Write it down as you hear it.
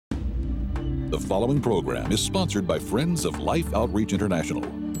The following program is sponsored by Friends of Life Outreach International.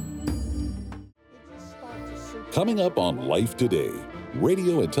 Coming up on Life Today,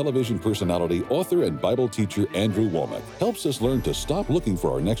 radio and television personality, author, and Bible teacher Andrew Wommack helps us learn to stop looking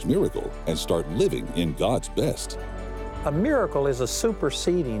for our next miracle and start living in God's best. A miracle is a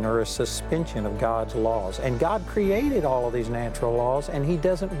superseding or a suspension of God's laws. And God created all of these natural laws, and He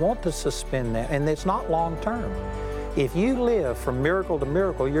doesn't want to suspend that, and it's not long term. If you live from miracle to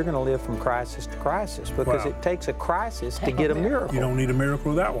miracle, you're going to live from crisis to crisis because It takes a crisis to get a miracle. You don't need a miracle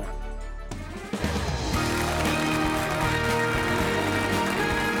with that one.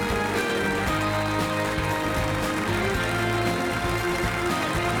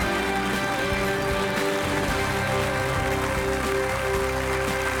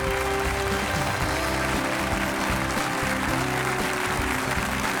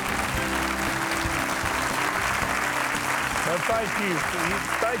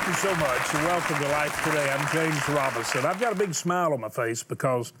 Thank you so much, and welcome to Life Today. I'm James Robison. I've got a big smile on my face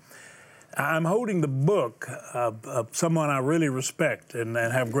because I'm holding the book of someone I really respect and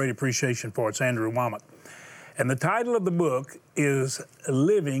have great appreciation for. It's Andrew Wommack. And the title of the book is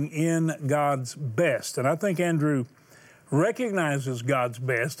Living in God's Best. And I think Andrew recognizes God's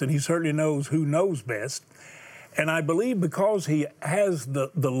best, and he certainly knows who knows best. And I believe because he has the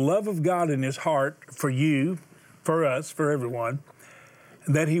love of God in his heart for you, for us, for everyone,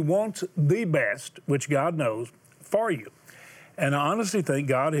 that he wants the best, which God knows, for you. And I honestly think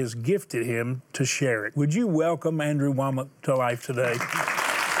God has gifted him to share it. Would you welcome Andrew Wommack to Life Today?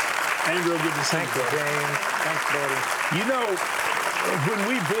 Andrew, good to see you. Thank you, James. Thanks, buddy. You know, when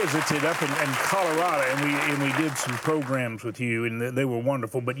we visited up in Colorado, and we did some programs with you, and they were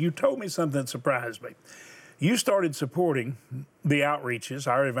wonderful, but you told me something that surprised me. You started supporting the outreaches,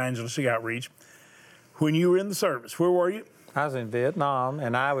 our evangelistic outreach, when you were in the service. Where were you? I was in Vietnam,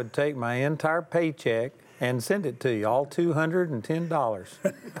 and I would take my entire paycheck and send it to you, all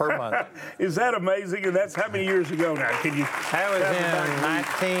 $210 per month. Is that amazing? And that's how many years ago now? Can you? That was in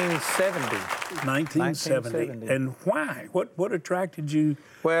 1970. 1970. And why? What attracted you?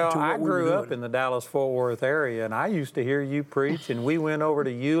 Well, to what I grew up in the Dallas-Fort Worth area, and I used to hear you preach, and we went over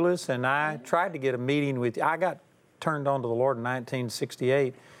to Euless, and I tried to get a meeting with you. I got turned on to the Lord in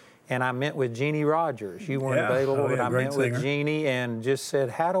 1968. And I met with Jeannie Rogers. You weren't available, but I met with Jeannie and just said,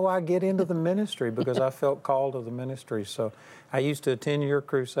 how do I get into the ministry? Because I felt called to the ministry. So I used to attend your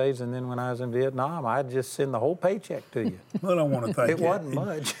crusades, and then when I was in Vietnam, I'd just send the whole paycheck to you. Well, I want to thank you. It wasn't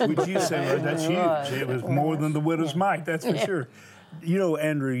much. Would you say that's huge? It was more than the widow's mite, that's for sure. You know,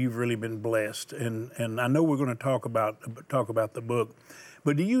 Andrew, you've really been blessed, and I know we're going to talk about the book,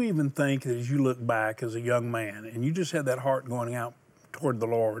 but do you even think that as you look back as a young man, and you just had that heart going out toward the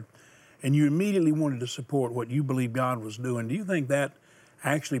Lord, and you immediately wanted to support what you believe God was doing, do you think that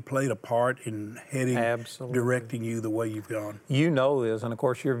actually played a part in directing you the way you've gone? You know this, and of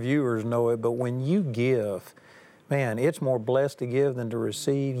course your viewers know it, but when you give, man, it's more blessed to give than to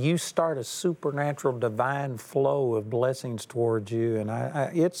receive. You start a supernatural, divine flow of blessings towards you, and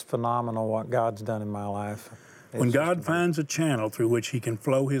it's phenomenal what God's done in my life. When God finds a channel through which He can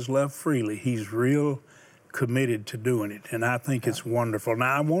flow His love freely, He's real committed to doing it, and I think it's wonderful.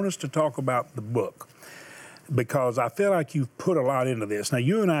 Now, I want us to talk about the book because I feel like you've put a lot into this. Now,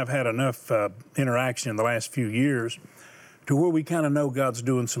 you and I have had enough interaction in the last few years to where we kind of know God's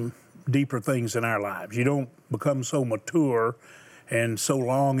doing some deeper things in our lives. You don't become so mature and so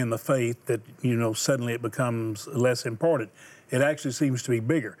long in the faith that, you know, suddenly it becomes less important. It actually seems to be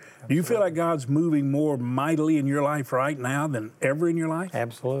bigger. Absolutely. Do you feel like God's moving more mightily in your life right now than ever in your life?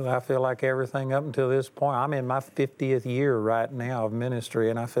 Absolutely. I feel like everything up until this point, I'm in my 50th year right now of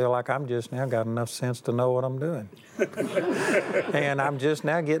ministry, and I feel like I'm just now got enough sense to know what I'm doing. And I'm just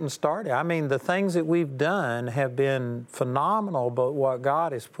now getting started. I mean, the things that we've done have been phenomenal, but what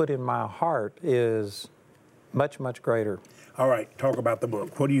God has put in my heart is much, much greater. All right, talk about the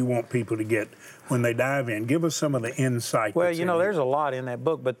book. What do you want people to get when they dive in? Give us some of the insight. Well, you know, there's a lot in that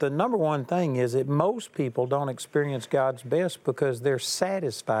book, but the number one thing is that most people don't experience God's best because they're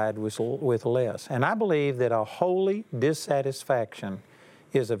satisfied with less. And I believe that a holy dissatisfaction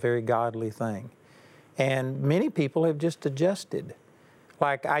is a very godly thing. And many people have just adjusted.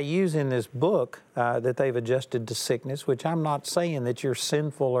 Like I use in this book that they've adjusted to sickness, which I'm not saying that you're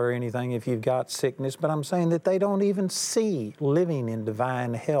sinful or anything if you've got sickness, but I'm saying that they don't even see living in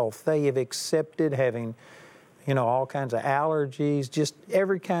divine health. They have accepted having, you know, all kinds of allergies, just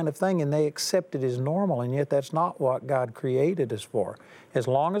every kind of thing, and they accept it as normal, and yet that's not what God created us for. As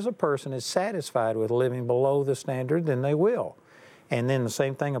long as a person is satisfied with living below the standard, then they will. And then the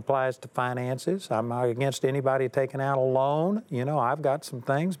same thing applies to finances. I'm not against anybody taking out a loan. You know, I've got some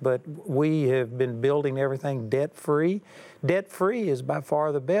things, but we have been building everything debt-free. Debt-free is by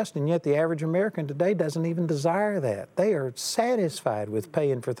far the best, and yet the average American today doesn't even desire that. They are satisfied with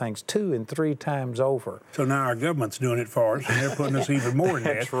paying for things 2 and 3 times over. So now our government's doing it for us, and they're putting us even more in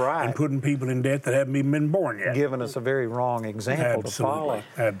debt. That's right. And putting people in debt that haven't even been born yet. Giving us a very wrong example to follow.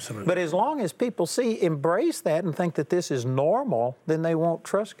 Absolutely. But as long as people embrace that and think that this is normal, then they won't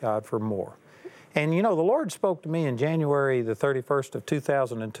trust God for more. And you know, the Lord spoke to me in January the 31st of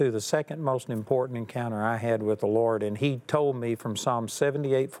 2002, the second most important encounter I had with the Lord, and He told me from Psalm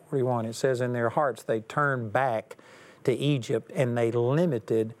 78:41, it says, in their hearts they turned back to Egypt and they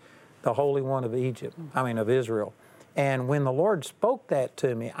limited the Holy One of of Israel. And when the Lord spoke that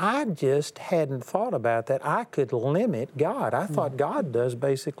to me, I just hadn't thought about that. I could limit God. I thought God does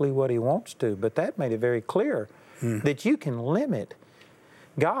basically what He wants to, but that made it very clear that you can limit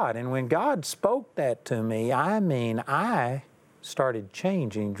God. And when God spoke that to me, I started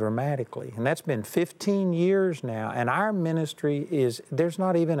changing dramatically. And that's been 15 years now. And our ministry there's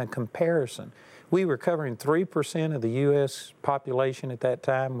not even a comparison. We were covering 3% of the U.S. population at that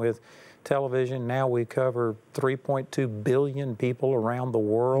time with television. Now we cover 3.2 billion people around the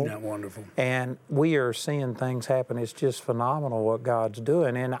world. Isn't that wonderful? And we are seeing things happen. It's just phenomenal what God's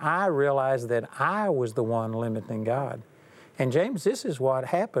doing. And I realized that I was the one limiting God. And James, this is what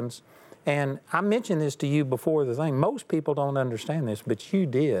happens. And I mentioned this to you before the thing. Most people don't understand this, but you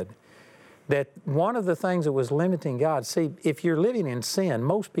did. That one of the things that was limiting God, see, if you're living in sin,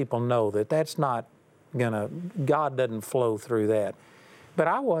 most people know that that's not God doesn't flow through that. But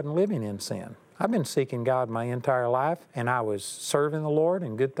I wasn't living in sin. I've been seeking God my entire life, and I was serving the Lord,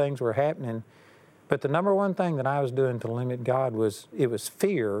 and good things were happening. But the number one thing that I was doing to limit God was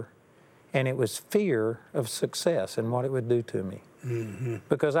fear, and it was fear of success and what it would do to me. Mm-hmm.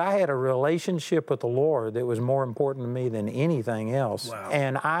 Because I had a relationship with the Lord that was more important to me than anything else. Wow.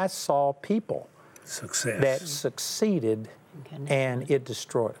 And I saw people that succeeded and it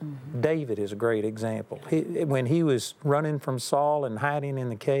destroyed them. Mm-hmm. David is a great example. When he was running from Saul and hiding in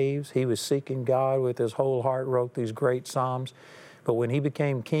the caves, he was seeking God with his whole heart, wrote these great Psalms. But when he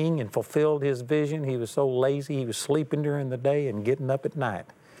became king and fulfilled his vision, he was so lazy, he was sleeping during the day and getting up at night.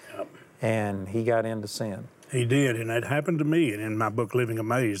 Yep. And he got into sin. He did, and that happened to me. And in my book, Living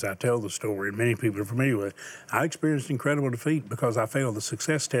Amazed, I tell the story, and many people are familiar with it. I experienced incredible defeat because I failed the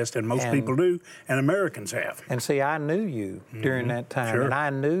success test, and most people do, and Americans have. And see, I knew you during that time, and I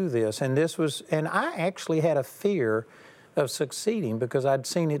knew this, and I actually had a fear of succeeding because I'd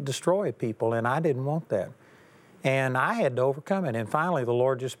seen it destroy people, and I didn't want that. And I had to overcome it. And finally, the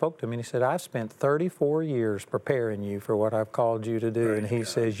Lord just spoke to me, and He said, I've spent 34 years preparing you for what I've called you to do. And He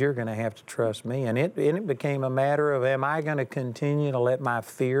says, you're going to have to trust me. And it became a matter of, am I going to continue to let my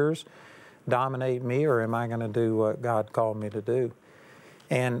fears dominate me, or am I going to do what God called me to do?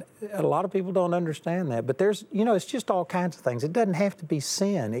 And a lot of people don't understand that. But it's just all kinds of things. It doesn't have to be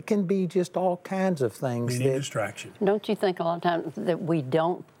sin. It can be just all kinds of things. We need distraction. Don't you think a lot of times that we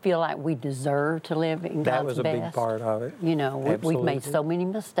don't feel like we deserve to live in God's best? That was a big part of it. You know, we've made so many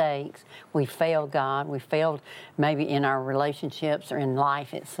mistakes. We failed God. We failed maybe in our relationships or in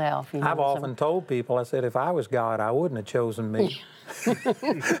life itself. I've often told people, I said, if I was God, I wouldn't have chosen me.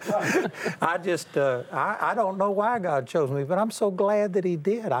 I don't know why God chose me, but I'm so glad that He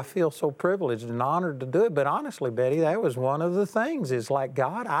did. I feel so privileged and honored to do it. But honestly, Betty, that was one of the things. Is like,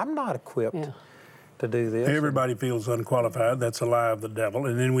 God, I'm not equipped to do this. Everybody feels unqualified. That's a lie of the devil.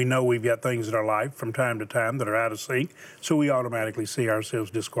 And then we know we've got things in our life from time to time that are out of sync, so we automatically see ourselves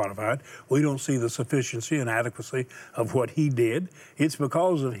disqualified. We don't see the sufficiency and adequacy of what He did. It's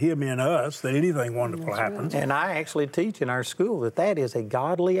because of Him in us that anything wonderful happens. And I actually teach in our school that is a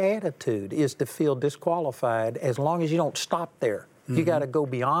godly attitude, is to feel disqualified as long as you don't stop there. Mm-hmm. You got to go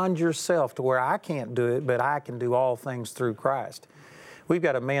beyond yourself to where I can't do it, but I can do all things through Christ. We've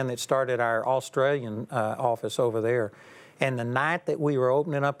got a man that started our Australian office over there. And the night that we were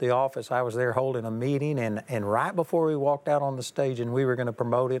opening up the office, I was there holding a meeting. And right before we walked out on the stage and we were going to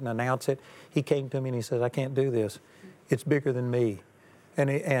promote it and announce it, he came to me and he says, I can't do this. It's bigger than me.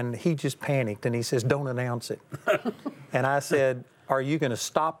 And he just panicked and he says, don't announce it. And I said, are you going to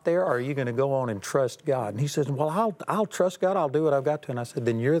stop there, or are you going to go on and trust God? And he says, well, I'll trust God. I'll do what I've got to. And I said,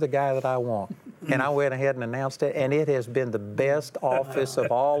 then you're the guy that I want. And I went ahead and announced it, and it has been the best office of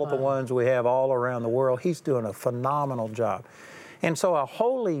all of the ones we have all around the world. He's doing a phenomenal job. And so a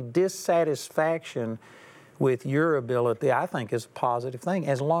holy dissatisfaction with your ability, I think is a positive thing,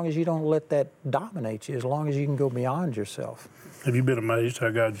 as long as you don't let that dominate you, as long as you can go beyond yourself. Have you been amazed how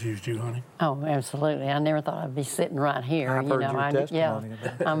God's used you, honey? Oh, absolutely. I never thought I'd be sitting right here. I've heard your testimony yeah.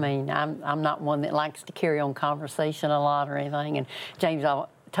 about it. I mean, I'm not one that likes to carry on conversation a lot or anything. And James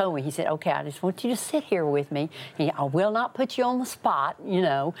told me, he said, okay, I just want you to sit here with me. I will not put you on the spot, you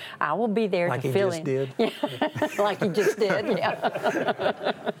know. I will be there like to fill in. Like he just did? Yeah. Like he just did,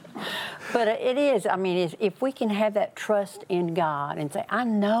 yeah. But it is, I mean, if we can have that trust in God and say, I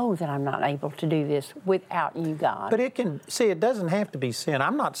know that I'm not able to do this without you, God. But it doesn't have to be sin.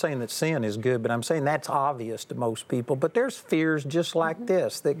 I'm not saying that sin is good, but I'm saying that's obvious to most people. But there's fears just like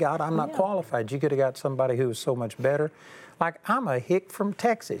this, that God, I'm not qualified. You could have got somebody who was so much better. Like, I'm a hick from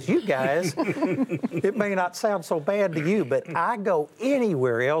Texas. You guys, it may not sound so bad to you, but I go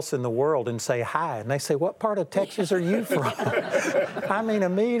anywhere else in the world and say hi, and they say, what part of Texas are you from? I mean,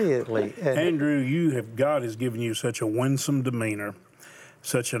 immediately. Andrew, God has given you such a winsome demeanor,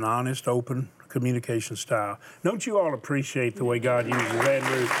 such an honest, open communication style. Don't you all appreciate the way God uses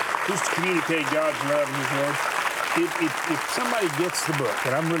Andrew just to communicate God's love and His word? If somebody gets the book,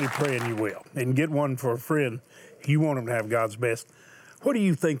 and I'm really praying you will, and get one for a friend, you want them to have God's best. What do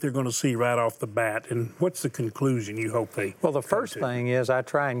you think they're going to see right off the bat, and what's the conclusion you hope they Well, the first thing is I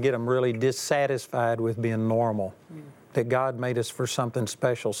try and get them really dissatisfied with being normal, that God made us for something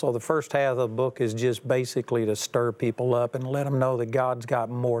special. So the first half of the book is just basically to stir people up and let them know that God's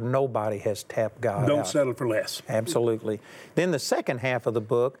got more. Nobody has tapped God out. Don't settle for less. Absolutely. Then the second half of the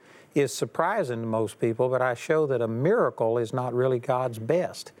book is surprising to most people, but I show that a miracle is not really God's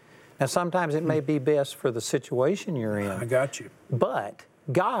best. Now, sometimes it may be best for the situation you're in. I got you. But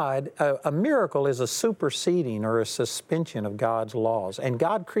God, a miracle is a superseding or a suspension of God's laws. And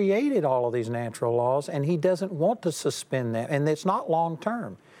God created all of these natural laws, and He doesn't want to suspend that. And it's not long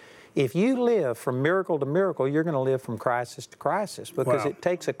term. If you live from miracle to miracle, you're going to live from crisis to crisis, because it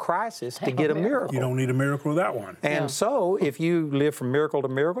takes a crisis to get a miracle. You don't need a miracle without one. And so if you live from miracle to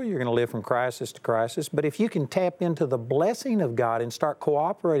miracle, you're going to live from crisis to crisis. But if you can tap into the blessing of God and start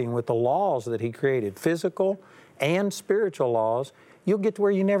cooperating with the laws that He created, physical and spiritual laws, you'll get to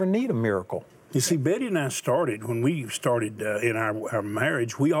where you never need a miracle. You see, Betty and I when we started in our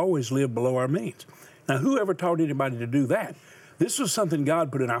marriage, we always lived below our means. Now, who ever taught anybody to do that? This was something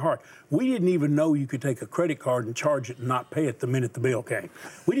God put in our heart. We didn't even know you could take a credit card and charge it and not pay it the minute the bill came.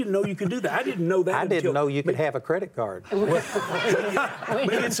 We didn't know you could do that. I didn't know that I didn't know you could have a credit card. But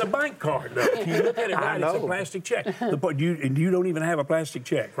it's a bank card, though. If you look at it right, it's a plastic check. You don't even have a plastic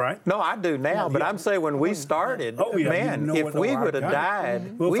check, right? No, I do now, but I'm saying when we started, man, if we would have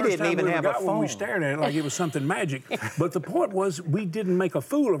died, we didn't even have a phone. We stared at it like it was something magic. But the point was, we didn't make a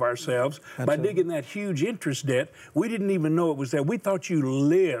fool of ourselves by digging that huge interest debt. We didn't even know it was there. We thought you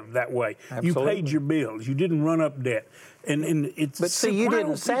lived that way. Absolutely. You paid your bills. You didn't run up debt. And it's. But see, you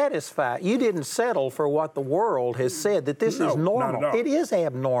didn't satisfy. You didn't settle for what the world has said, that this is normal. Not at all. It is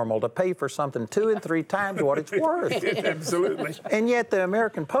abnormal to pay for something 2 and 3 times what it's worth. Absolutely. And yet the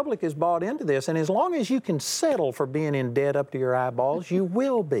American public has bought into this. And as long as you can settle for being in debt up to your eyeballs, you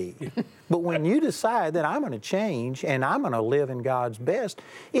will be. But when you decide that I'm going to change and I'm going to live in God's best,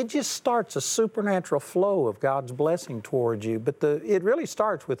 it just starts a supernatural flow of God's blessing towards you. But it really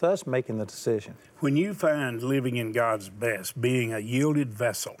starts with us making the decision. When you find living in God's best, being a yielded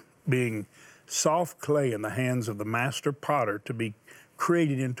vessel, being soft clay in the hands of the master potter to be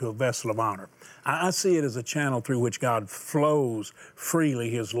created into a vessel of honor, I see it as a channel through which God flows freely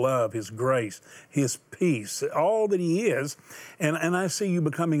His love, His grace, His peace, all that He is. And I see you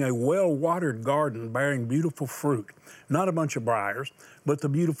becoming a well-watered garden bearing beautiful fruit, not a bunch of briars, but the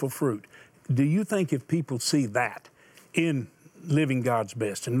beautiful fruit. Do you think if people see that in living God's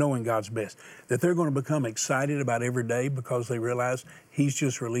best and knowing God's best, that they're going to become excited about every day because they realize He's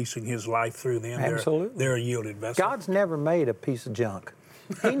just releasing His life through them? Absolutely. They're a yielded vessel. God's never made a piece of junk.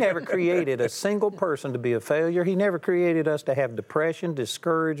 He never created a single person to be a failure. He never created us to have depression,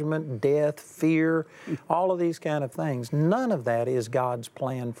 discouragement, death, fear, all of these kind of things. None of that is God's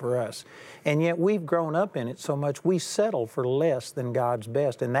plan for us. And yet we've grown up in it so much we settle for less than God's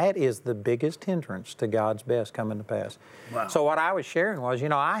best. And that is the biggest hindrance to God's best coming to pass. Wow. So what I was sharing was,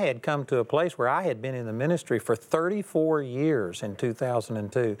 I had come to a place where I had been in the ministry for 34 years in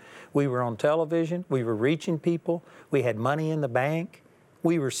 2002. We were on television. We were reaching people. We had money in the bank.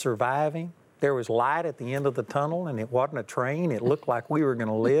 We were surviving. There was light at the end of the tunnel, and it wasn't a train. It looked like we were going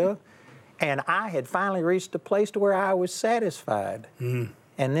to live. And I had finally reached a place to where I was satisfied. And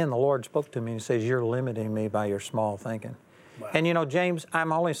then the Lord spoke to me and He says, "You're limiting me by your small thinking." Wow. And James,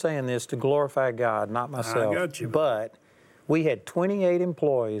 I'm only saying this to glorify God, not myself. I got you. But We had 28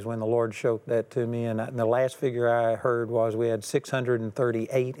 employees when the Lord showed that to me, and the last figure I heard was we had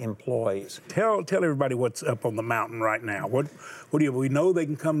 638 employees. Tell everybody what's up on the mountain right now. What do you? We know they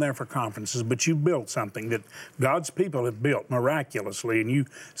can come there for conferences, but you built something that God's people have built miraculously, and you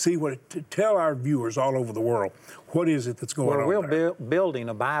see what. Tell our viewers all over the world, what is it that's going on there? We're building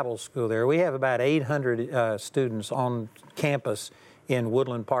a Bible school there. We have about 800 students on campus in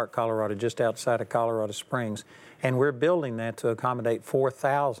Woodland Park, Colorado, just outside of Colorado Springs. And we're building that to accommodate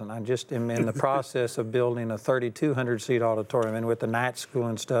 4,000. I just am in the process of building a 3,200-seat auditorium, and with the night school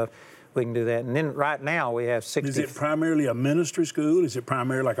and stuff, we can do that. And then right now we have 60. Is it primarily a ministry school? Is it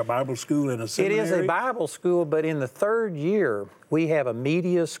primarily like a Bible school in a seminary? It is a Bible school, but in the third year, we have a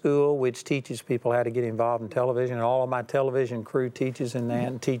media school which teaches people how to get involved in television, and all of my television crew teaches in that,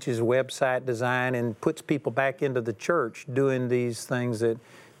 and teaches website design, and puts people back into the church doing these things that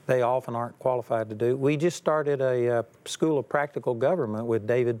they often aren't qualified to do. We just started a School of Practical Government with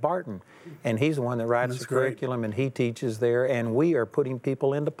David Barton, and he's the one that writes the curriculum, and he teaches there, and we are putting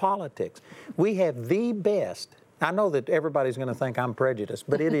people into politics. We have the best, I know that everybody's going to think I'm prejudiced,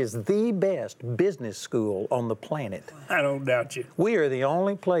 but it is the best business school on the planet. I don't doubt you. We are the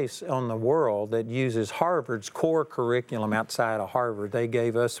only place on the world that uses Harvard's core curriculum outside of Harvard. They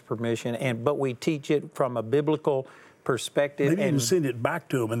gave us permission, but we teach it from a biblical perspective. Maybe you can send it back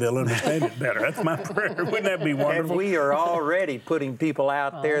to them and they'll understand it better. That's my prayer. Wouldn't that be wonderful? And we are already putting people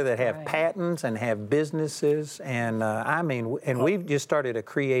out there that have patents and have businesses, and we've just started a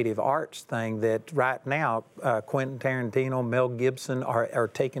creative arts thing that right now Quentin Tarantino, Mel Gibson are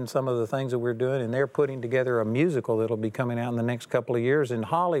taking some of the things that we're doing, and they're putting together a musical that'll be coming out in the next couple of years in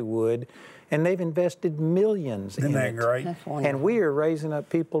Hollywood. And they've invested millions in it. Isn't that great? And we are raising up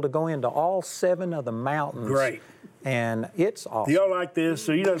people to go into all 7 of the mountains. Great. And it's awesome. Do y'all like this?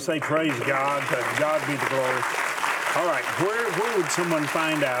 So you don't say praise God, to God be the glory. All right, where would someone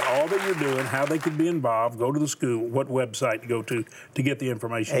find out all that you're doing, how they could be involved, go to the school, what website to go to get the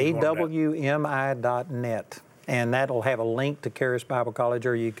information? awmi.net. And that'll have a link to Charis Bible College,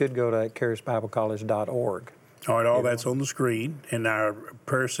 or you could go to charisbiblecollege.org. All right, all that's on the screen, and our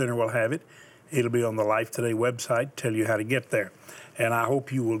prayer center will have it. It'll be on the Life Today website, tell you how to get there. And I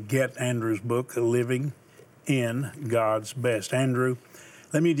hope you will get Andrew's book, Living in God's Best. Andrew,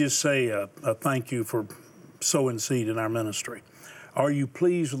 let me just say a thank you for sowing seed in our ministry. Are you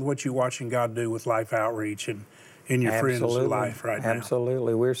pleased with what you're watching God do with Life Outreach and in your friends' life right now?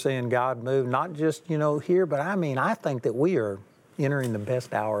 Absolutely. We're seeing God move, not just, here, but I think that we are entering the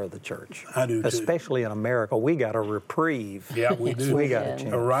best hour of the church. I do too. Especially in America. We got a reprieve. Yeah, we do. We got a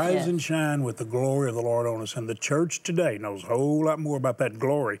chance. Arise and shine with the glory of the Lord on us. And the church today knows a whole lot more about that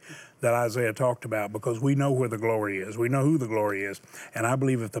glory that Isaiah talked about, because we know where the glory is. We know who the glory is. And I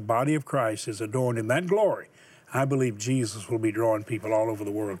believe if the body of Christ is adorned in that glory, I believe Jesus will be drawing people all over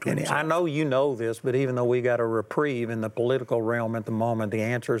the world to himself. I know you know this, but even though we got a reprieve in the political realm at the moment, the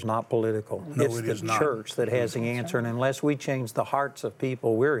answer is not political. No, it's the church that has the answer, and unless we change the hearts of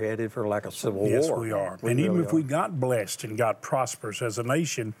people, we're headed for like a civil war. Yes, we are. And even if we got blessed and got prosperous as a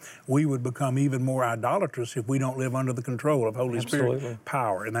nation, we would become even more idolatrous if we don't live under the control of Holy Spirit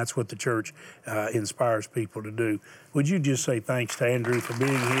power, and that's what the church inspires people to do. Would you just say thanks to Andrew for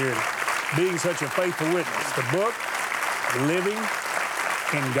being here and being such a faithful witness? The book, Living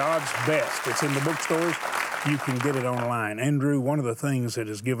in God's Best. It's in the bookstores. You can get it online. Andrew, one of the things that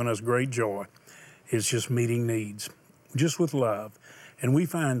has given us great joy is just meeting needs, just with love. And we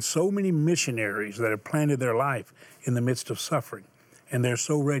find so many missionaries that have planted their life in the midst of suffering, and they're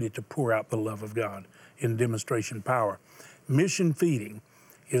so ready to pour out the love of God in demonstration power. Mission Feeding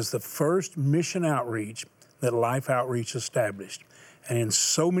is the first mission outreach that Life Outreach established. And in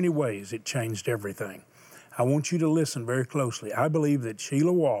so many ways, it changed everything. I want you to listen very closely. I believe that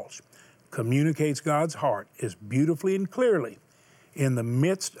Sheila Walsh communicates God's heart as beautifully and clearly in the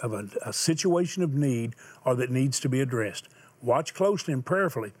midst of a situation of need or that needs to be addressed. Watch closely and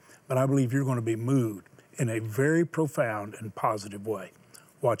prayerfully, but I believe you're going to be moved in a very profound and positive way.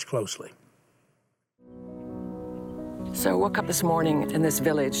 Watch closely. So I woke up this morning in this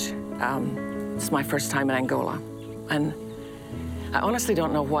village. This is my first time in Angola. And I honestly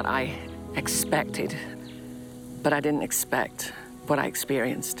don't know what I expected, but I didn't expect what I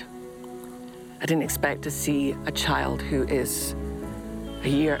experienced. I didn't expect to see a child who is 1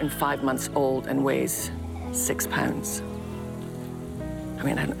 year and 5 months old and weighs 6 pounds. I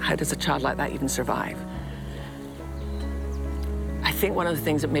mean, how does a child like that even survive? I think one of the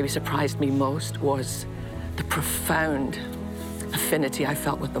things that maybe surprised me most was the profound affinity I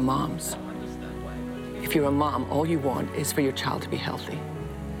felt with the moms. If you're a mom, all you want is for your child to be healthy.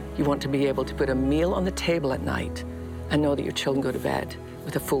 You want to be able to put a meal on the table at night and know that your children go to bed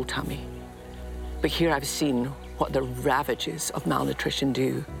with a full tummy. But here I've seen what the ravages of malnutrition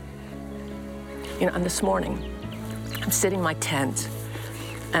do. You know, and this morning, I'm sitting in my tent,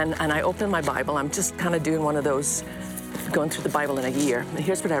 and I open my Bible. I'm just kind of doing one of those, going through the Bible in a year. And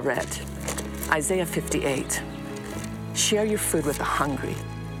here's what I read. Isaiah 58. Share your food with the hungry.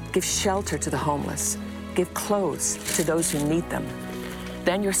 Give shelter to the homeless. Give clothes to those who need them.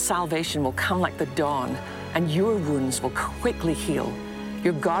 Then your salvation will come like the dawn, and your wounds will quickly heal.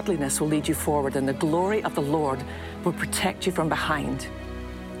 Your godliness will lead you forward, and the glory of the Lord will protect you from behind.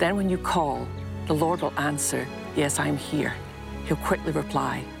 Then when you call, the Lord will answer, yes, I am here. He'll quickly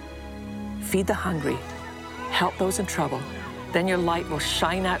reply. Feed the hungry, help those in trouble. Then your light will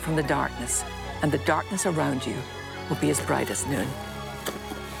shine out from the darkness, and the darkness around you will be as bright as noon.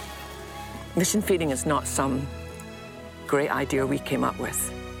 Mission feeding is not some great idea we came up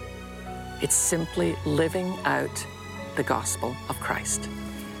with. It's simply living out the gospel of Christ.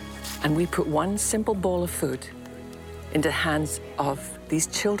 And we put one simple bowl of food into the hands of these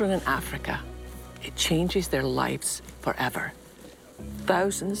children in Africa. It changes their lives forever.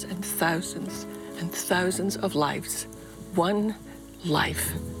 Thousands and thousands and thousands of lives, one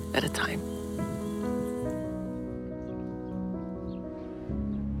life at a time.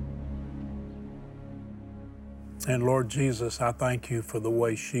 And Lord Jesus, I thank you for the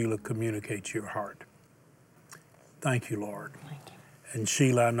way Sheila communicates your heart. Thank you, Lord. Thank you. And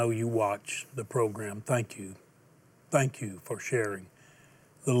Sheila, I know you watch the program. Thank you. Thank you for sharing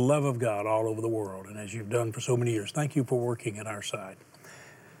the love of God all over the world, and as you've done for so many years. Thank you for working at our side.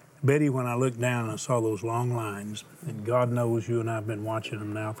 Betty, when I looked down and I saw those long lines, and God knows you and I have been watching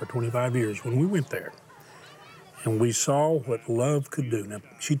them now for 25 years, when we went there, and we saw what love could do. Now,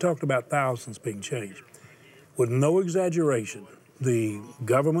 she talked about thousands being changed. With no exaggeration, the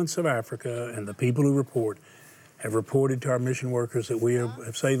governments of Africa and the people who report have reported to our mission workers that we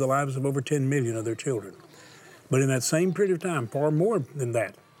have saved the lives of over 10 million of their children. But in that same period of time, far more than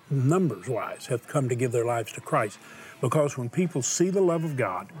that, numbers-wise, have come to give their lives to Christ. Because when people see the love of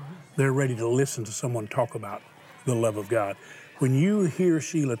God, they're ready to listen to someone talk about the love of God. When you hear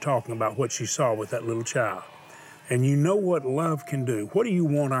Sheila talking about what she saw with that little child, and you know what love can do, what do you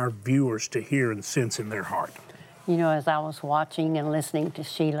want our viewers to hear and sense in their heart? You know, as I was watching and listening to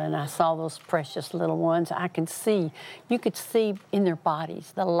Sheila and I saw those precious little ones, you could see in their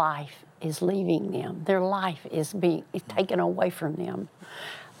bodies, the life is leaving them. Their life is being taken away from them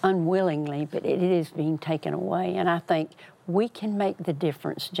unwillingly, but it is being taken away. And I think we can make the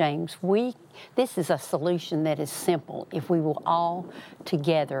difference, James. This is a solution that is simple if we will all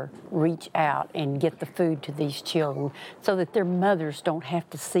together reach out and get the food to these children so that their mothers don't have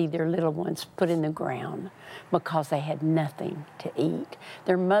to see their little ones put in the ground because they had nothing to eat.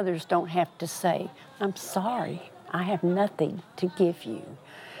 Their mothers don't have to say, I'm sorry, I have nothing to give you.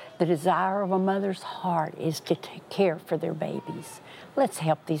 The desire of a mother's heart is to take care for their babies. Let's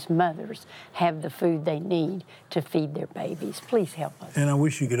help these mothers have the food they need to feed their babies. Please help us. And I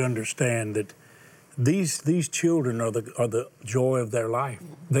wish you could understand that these children are the joy of their life.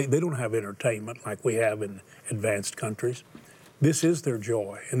 They don't have entertainment like we have in advanced countries. This is their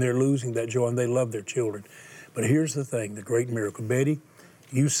joy, and they're losing that joy, and they love their children. But here's the thing, the great miracle. Betty,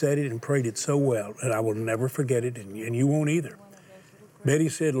 you said it and prayed it so well, and I will never forget it, and you won't either. Betty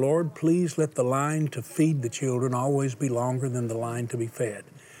said, Lord, please let the line to feed the children always be longer than the line to be fed,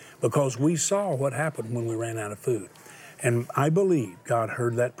 because we saw what happened when we ran out of food. And I believe God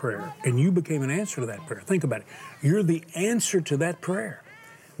heard that prayer, and you became an answer to that prayer. Think about it. You're the answer to that prayer,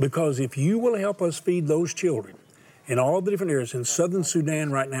 because if you will help us feed those children in all the different areas, in southern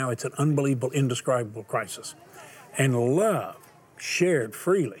Sudan right now, it's an unbelievable, indescribable crisis. And love shared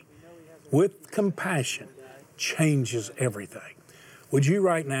freely with compassion changes everything. Would you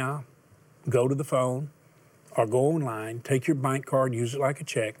right now go to the phone or go online, take your bank card, use it like a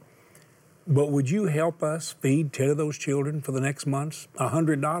check, but would you help us feed 10 of those children for the next months?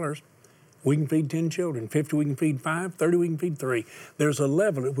 $100, we can feed 10 children. 50, we can feed 5. 30, we can feed 3. There's a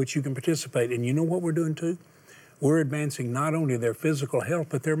level at which you can participate. And you know what we're doing too? We're advancing not only their physical health,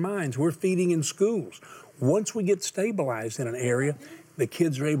 but their minds. We're feeding in schools. Once we get stabilized in an area, the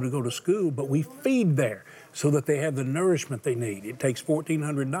kids are able to go to school, but we feed there so that they have the nourishment they need. It takes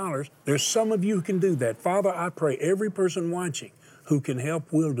 $1,400. There's some of you who can do that. Father, I pray every person watching who can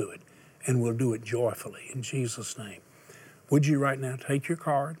help will do it, and we'll do it joyfully in Jesus' name. Would you right now take your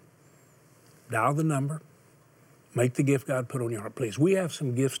card, dial the number, make the gift God put on your heart, please. We have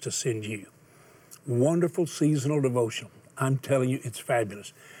some gifts to send you. Wonderful seasonal devotional. I'm telling you, it's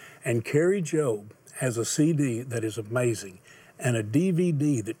fabulous. And Carrie Job has a CD that is amazing and a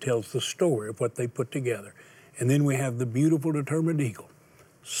DVD that tells the story of what they put together. And then we have the beautiful determined eagle,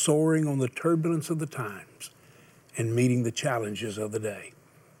 soaring on the turbulence of the times and meeting the challenges of the day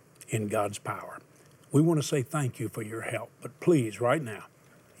in God's power. We want to say thank you for your help, but please, right now,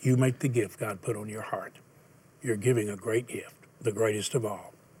 you make the gift God put on your heart. You're giving a great gift, the greatest of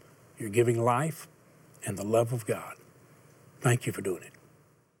all. You're giving life and the love of God. Thank you for doing it.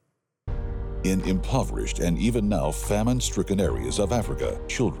 In impoverished and even now famine-stricken areas of Africa,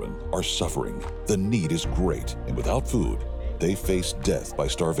 children are suffering. The need is great, and without food, they face death by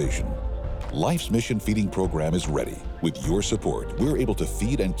starvation. Life's Mission Feeding Program is ready. With your support, we're able to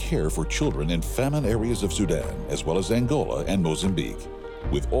feed and care for children in famine areas of Sudan, as well as Angola and Mozambique.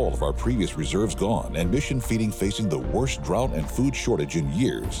 With all of our previous reserves gone and Mission Feeding facing the worst drought and food shortage in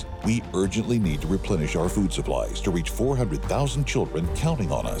years, we urgently need to replenish our food supplies to reach 400,000 children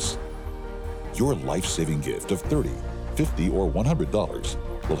counting on us. Your life-saving gift of $30, $50, or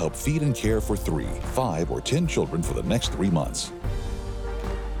 $100 will help feed and care for 3, 5, or 10 children for the next 3 months.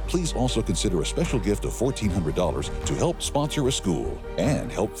 Please also consider a special gift of $1,400 to help sponsor a school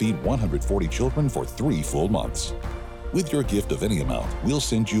and help feed 140 children for 3 full months. With your gift of any amount, we'll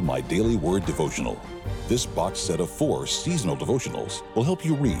send you my Daily Word devotional. This box set of 4 seasonal devotionals will help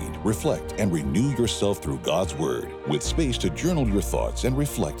you read, reflect, and renew yourself through God's Word, with space to journal your thoughts and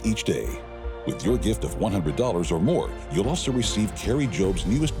reflect each day. With your gift of $100 or more, you'll also receive Carrie Job's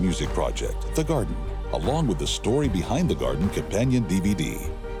newest music project, The Garden, along with the Story Behind the Garden companion DVD.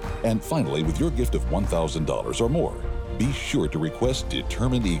 And finally, with your gift of $1,000 or more, be sure to request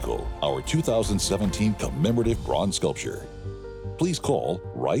Determined Eagle, our 2017 commemorative bronze sculpture. Please call,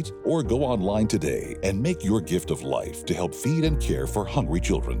 write, or go online today and make your gift of life to help feed and care for hungry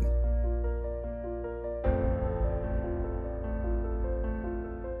children.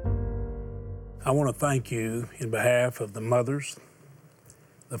 I want to thank you in behalf of the mothers,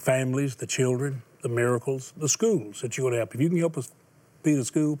 the families, the children, the miracles, the schools that you're going to help. If you can help us feed a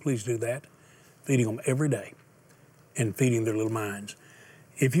school, please do that. Feeding them every day and feeding their little minds.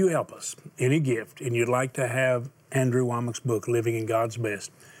 If you help us, any gift, and you'd like to have Andrew Wommack's book, Living in God's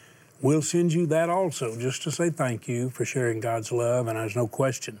Best, we'll send you that also, just to say thank you for sharing God's love, and there's no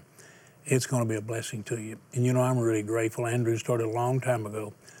question it's going to be a blessing to you. And you know, I'm really grateful. Andrew started a long time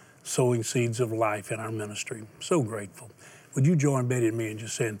ago sowing seeds of life in our ministry. So grateful. Would you join Betty and me in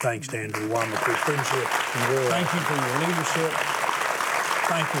just saying thanks to Andrew Wommack for his friendship? Thank you for your leadership.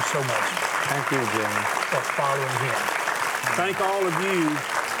 Thank you so much. Thank you, Jimmy. For following him. Thank all of you.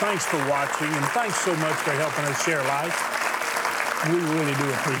 Thanks for watching, and thanks so much for helping us share life. We really do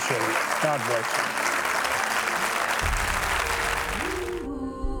appreciate it. God bless you.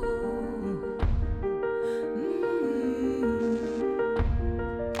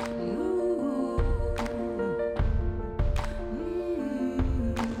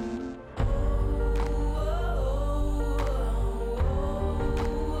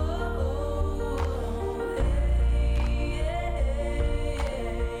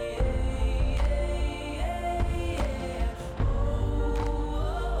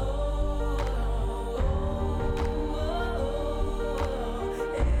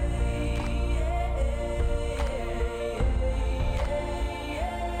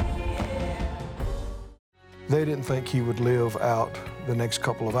 They didn't think he would live out the next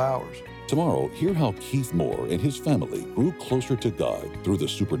couple of hours. Tomorrow, hear how Keith Moore and his family grew closer to God through the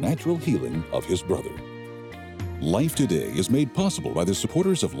supernatural healing of his brother. Life Today is made possible by the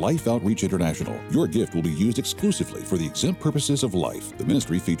supporters of Life Outreach International. Your gift will be used exclusively for the exempt purposes of life. The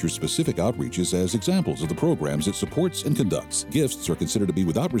ministry features specific outreaches as examples of the programs it supports and conducts. Gifts are considered to be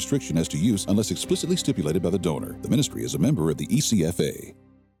without restriction as to use unless explicitly stipulated by the donor. The ministry is a member of the ECFA.